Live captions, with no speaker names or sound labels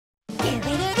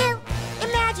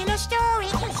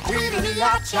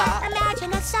cha-cha.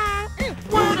 Imagine a song.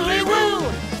 Woodly-woo.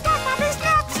 Step on his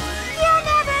lips, you'll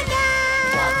never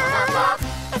know.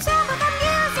 It's over the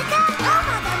musical,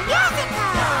 over the musical.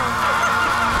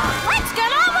 Let's get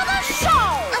on with the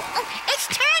show. It's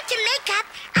time to make up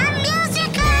a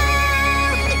musical.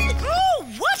 Oh,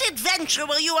 what adventure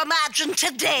will you imagine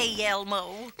today,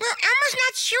 Elmo? Well, Elmo's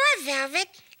not sure,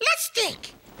 Velvet. Let's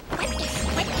think. What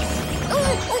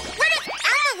if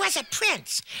Elmo was a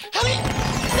prince?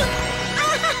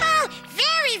 Oh,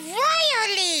 very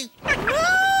royally.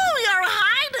 Oh, Your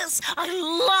Highness, I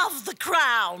love the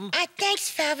crown. Thanks,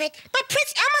 Velvet. But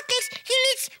Prince Elmo thinks he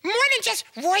needs more than just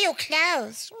royal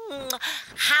clothes.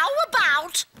 How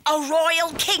about a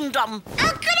royal kingdom?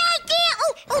 Oh, good idea.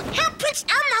 Help Prince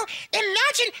Elmo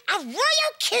imagine a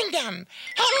royal kingdom.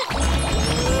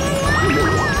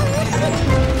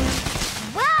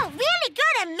 Wow, really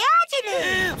good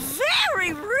imagining.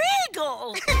 Very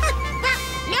regal. Well,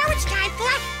 now it's time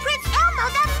for Prince Elmo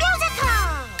the musical.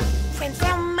 Prince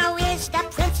Elmo is the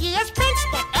princiest prince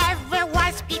that ever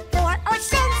was before or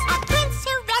since. A prince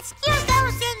who rescues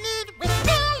those in need with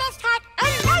fearless heart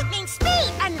and lightning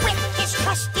speed. And with his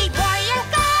trusty royal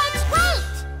guards. Wait!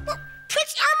 Well,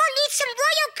 Prince Elmo needs some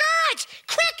royal guards.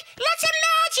 Quick, let's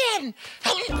imagine.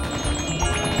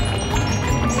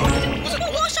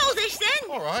 What's all this then?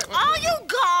 All right. Are you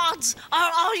gods or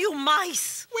are you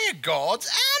mice? We're gods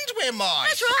and we're mice.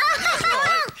 That's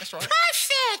right. That's right.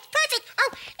 Perfect.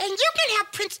 Oh, and you can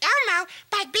help Prince Elmo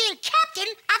by being captain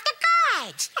of the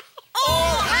guards.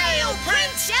 All hail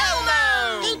Prince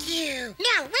Elmo! Thank you.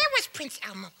 Now, where was Prince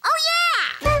Elmo? Oh,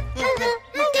 yeah!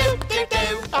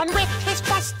 And with his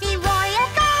trusty royal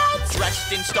guards,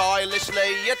 Dressed in stylish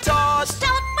leotards.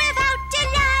 start without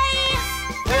delay.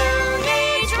 Who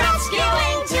needs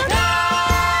rescuing tonight?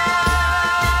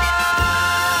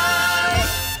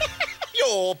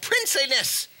 Your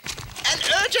princeliness. An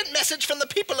urgent message from the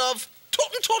people of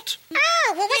Tottentot.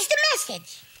 Oh, well, what's the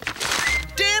message?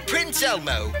 Dear Prince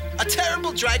Elmo, a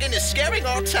terrible dragon is scaring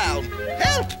our town.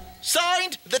 Help!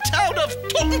 Signed, the town of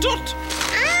Tottentot.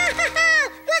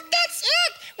 Well, that's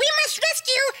it. We must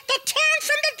rescue the town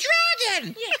from the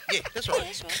dragon. Yeah, that's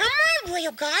right. Come on,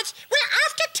 royal guards. We're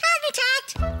off to Tottentot.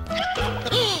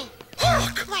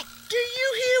 Hark! What? Do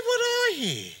you hear what I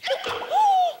hear?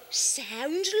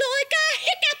 Sounds like a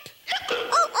hiccup.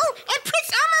 Oh, and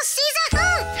Prince Elmo sees a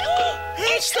hoop.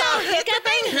 It's the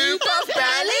hiccuping hoop of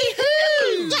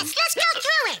Ballyhoo. Yes, let's go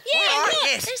through it. All right,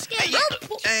 yes.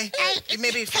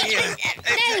 Maybe for you.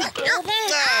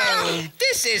 Oh,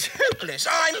 this is hopeless.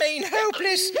 I mean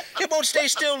hopeless. It won't stay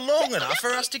still long enough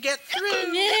for us to get through.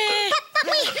 But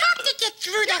we have to get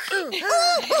through the hoop.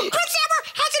 Prince Elmo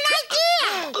has an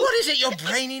idea. What is it, your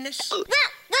braininess? Well,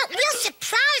 we'll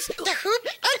surprise the hoop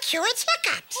and cure its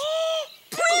hiccups.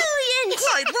 Brilliant.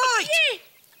 Right.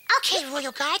 Okay,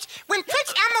 royal guards, when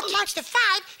Prince Elmo counts to 5,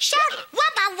 shout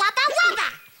wabba, wabba, wabba.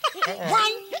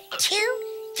 1, 2,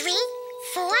 3,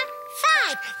 4,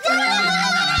 5.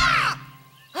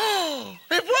 Oh,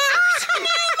 it worked!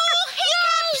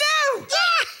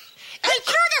 Yeah! And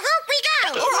through the hoop we go!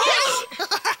 All right.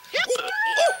 We did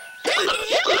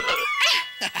it!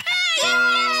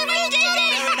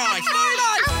 Very nice.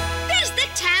 There's the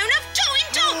town of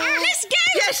Tointo! Let's go!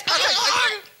 Yes, okay.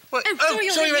 Wait,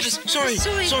 sorry, Regis. Sorry.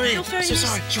 So sorry. It's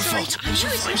your fault.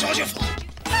 It's your fault.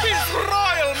 His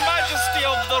Royal Majesty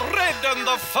of the Red and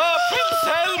the Fur, Prince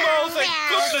Elmo, thank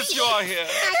goodness you are here.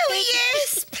 Oh,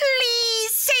 yes,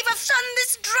 please save us from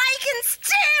this dragon's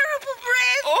terrible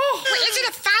breath. Oh, Wait, is it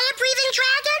a fire-breathing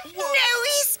dragon? No,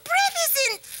 his breath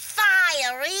isn't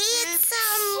fiery. It's,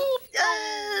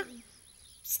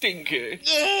 stinky.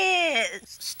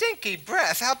 yes. Stinky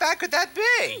breath. How bad could that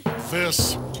be?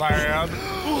 This bad.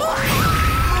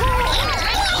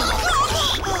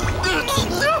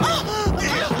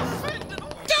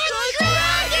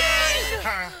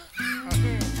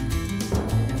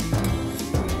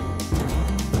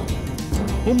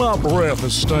 Well, my breath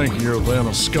is stinkier than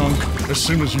a skunk. As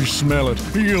soon as you smell it,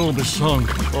 you'll be sunk.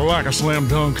 Like a slam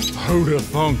dunk, who'da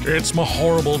thunk? It's my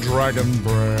horrible dragon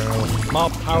breath. My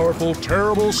powerful,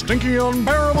 terrible, stinky,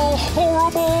 unbearable,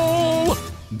 horrible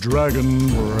dragon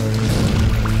breath.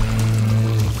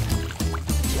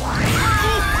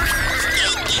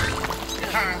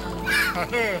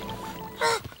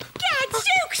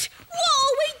 Gadzooks!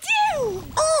 What'll we do?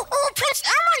 Oh, Prince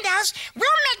Elmo knows.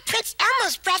 We'll make Prince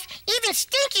Elmo's breath even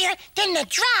stinkier than the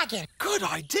dragon. Good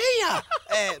idea.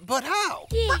 But how?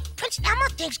 Well, Prince Elmo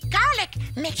thinks garlic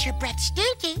makes your breath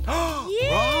stinky.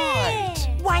 Right.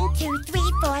 1, 2, 3,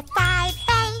 4, 5,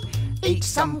 hey. Eat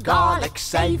some garlic,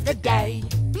 save the day.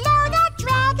 Blow the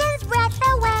dragon's breath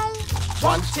away.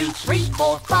 1, 2, 3,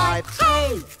 4, 5,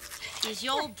 10. Is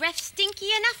your breath stinky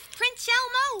enough, Prince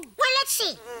Elmo? Well, let's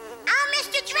see. Oh,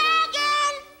 Mr.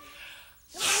 Dragon!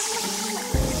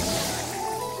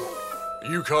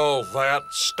 You call that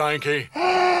stanky?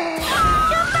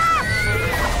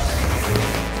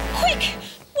 Quick!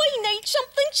 We need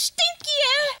something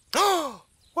stinkier!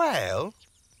 Well,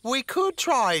 we could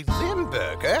try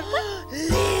Limburger.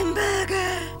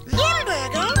 Limburger!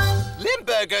 Limburger?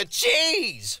 Limburger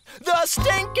cheese! The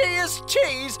stinkiest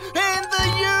cheese in the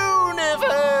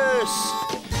universe!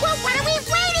 Well, what are we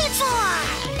waiting for?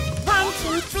 1,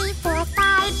 2, 3, 4,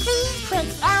 5, please.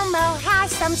 Prince Elmo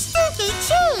has some stinky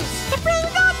cheese to bring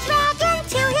the dragon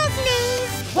to his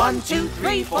knees. 1, 2,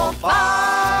 3, 4, 5.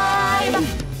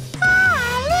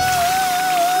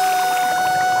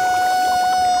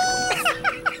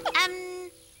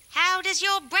 How does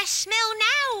your breath smell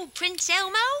now, Prince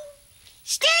Elmo?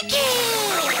 Stinky!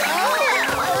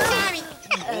 Sorry.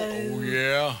 Oh,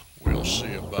 yeah? We'll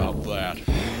see about that.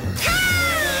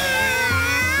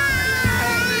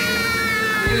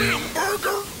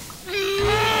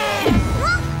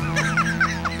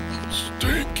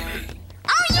 Stinky.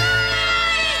 Oh,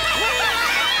 yay!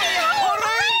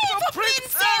 Hooray for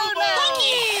Prince Elmo!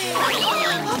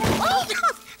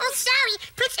 Oh, sorry.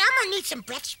 Prince Elmo needs some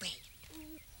breath spray.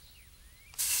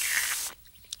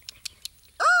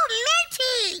 Oh,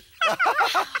 minty!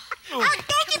 Oh,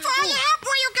 thank you for all your help,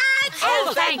 Royal Guards!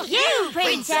 Oh, thank you,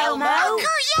 Prince Elmo. Oh,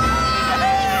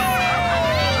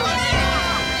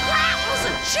 That was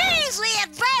a cheesy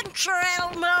adventure,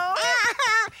 Elmo!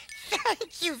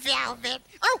 Thank you, Velvet.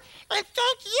 Oh, and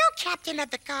thank you, Captain of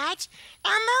the Guards.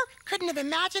 Elmo couldn't have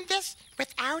imagined this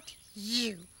without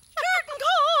you.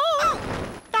 Oh,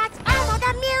 that's Elmo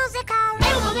the Musical.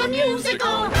 Elmo the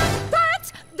Musical.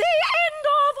 That's the end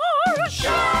of our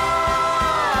show!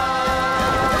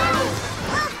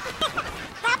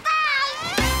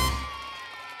 Bye-bye.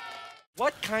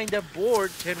 What kind of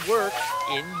board can work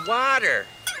in water?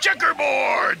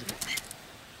 Checkerboard!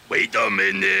 Wait a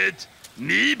minute.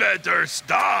 Me better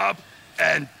stop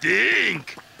and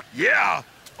think. Yeah.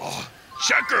 Oh,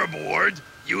 checkerboard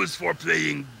used for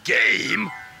playing game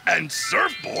and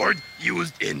surfboard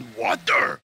used in water.